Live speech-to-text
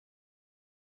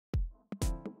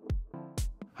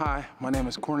Hi, my name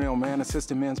is Cornell Mann,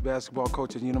 assistant men's basketball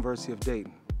coach at the University of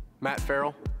Dayton. Matt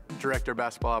Farrell, director of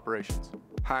basketball operations.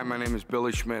 Hi, my name is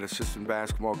Billy Schmidt, assistant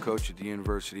basketball coach at the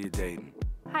University of Dayton.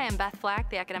 Hi, I'm Beth Flack,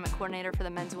 the academic coordinator for the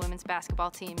men's and women's basketball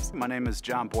teams. My name is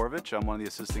John Borvich. I'm one of the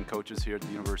assistant coaches here at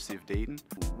the University of Dayton.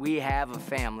 We have a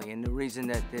family, and the reason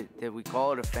that we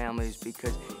call it a family is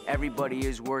because everybody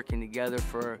is working together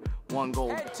for one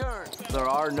goal. There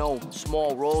are no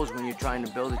small roles when you're trying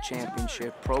to build a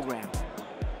championship program.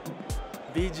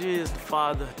 BG is the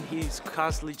father. He's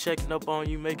constantly checking up on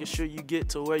you, making sure you get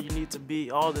to where you need to be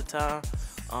all the time.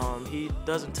 He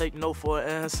doesn't take no for an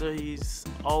answer. He's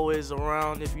always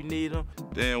around if you need him.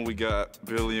 Then we got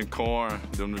Billy and Corn,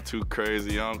 them the two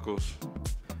crazy uncles.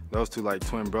 Those two like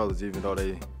twin brothers, even though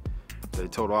they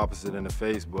total opposite in the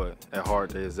face, but at heart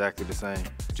they're exactly the same.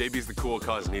 JB's the cool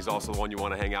cousin. He's also the one you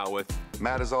want to hang out with.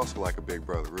 Matt is also like a big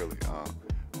brother, really.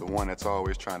 The one that's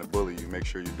always trying to bully you, make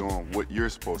sure you're doing what you're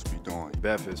supposed to be doing.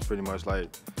 Beth is pretty much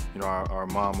like, you know, our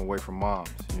mom away from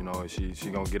moms. You know, she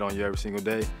gonna get on you every single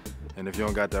day, and if you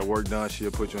don't got that work done,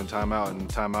 she'll put you in timeout, and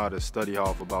timeout is study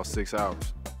hall for about 6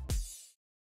 hours.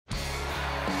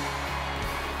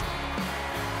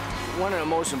 One of the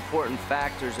most important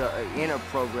factors in a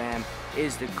program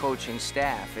is the coaching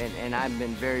staff, and I've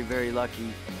been very, very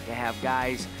lucky to have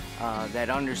guys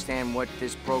that understand what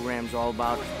this program's all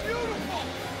about.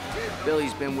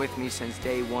 Billy's been with me since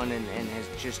day one and has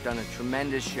just done a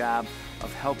tremendous job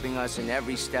of helping us in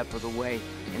every step of the way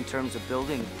in terms of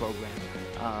building the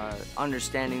program,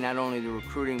 understanding not only the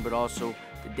recruiting but also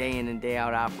the day in and day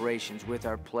out operations with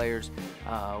our players,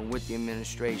 with the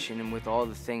administration, and with all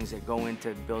the things that go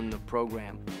into building the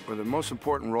program. Well, the most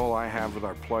important role I have with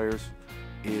our players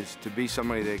is to be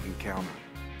somebody they can count on.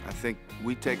 I think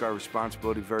we take our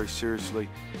responsibility very seriously,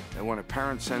 and when a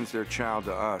parent sends their child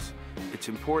to us, it's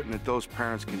important that those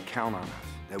parents can count on us,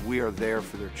 that we are there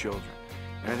for their children.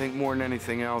 And I think more than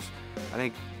anything else, I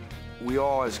think we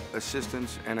all as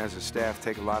assistants and as a staff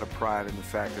take a lot of pride in the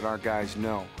fact that our guys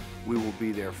know we will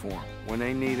be there for them. When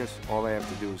they need us, all they have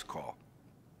to do is call.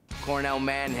 Cornell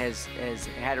Mann has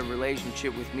had a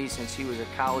relationship with me since he was a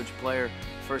college player,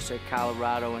 first at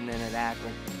Colorado and then at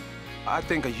Akron. I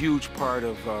think a huge part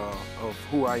of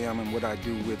who I am and what I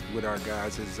do with our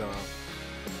guys is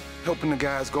helping the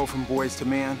guys go from boys to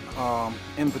men.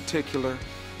 In particular,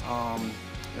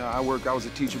 I was a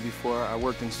teacher before. I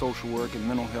worked in social work and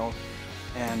mental health,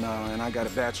 and I got a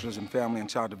bachelor's in family and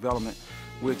child development,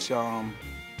 which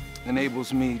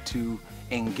enables me to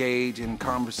engage in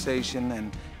conversation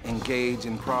and engage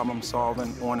in problem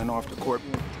solving on and off the court.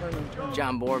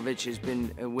 John Borvich has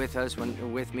been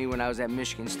with me when I was at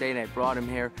Michigan State. I brought him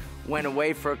here, went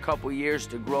away for a couple years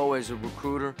to grow as a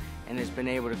recruiter, and has been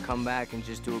able to come back and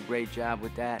just do a great job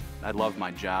with that. I love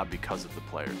my job because of the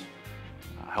players,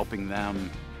 helping them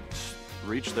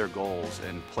reach their goals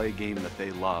and play a game that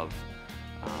they love,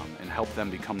 and help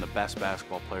them become the best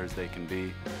basketball players they can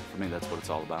be. For me, that's what it's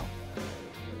all about.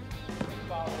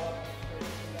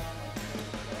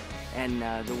 And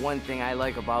the one thing I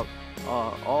like about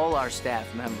all our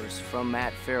staff members, from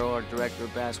Matt Farrell, our director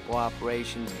of basketball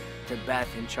operations, to Beth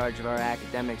in charge of our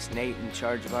academics, Nate in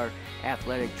charge of our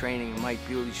athletic training, and Mike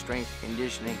Bewley, strength and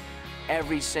conditioning,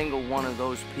 every single one of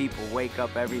those people wake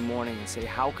up every morning and say,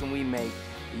 how can we make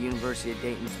the University of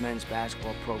Dayton's men's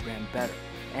basketball program better?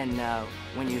 And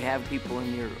when you have people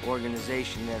in your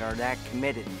organization that are that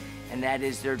committed, and that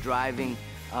is their driving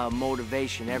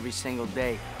motivation every single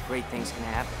day, great things can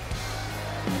happen.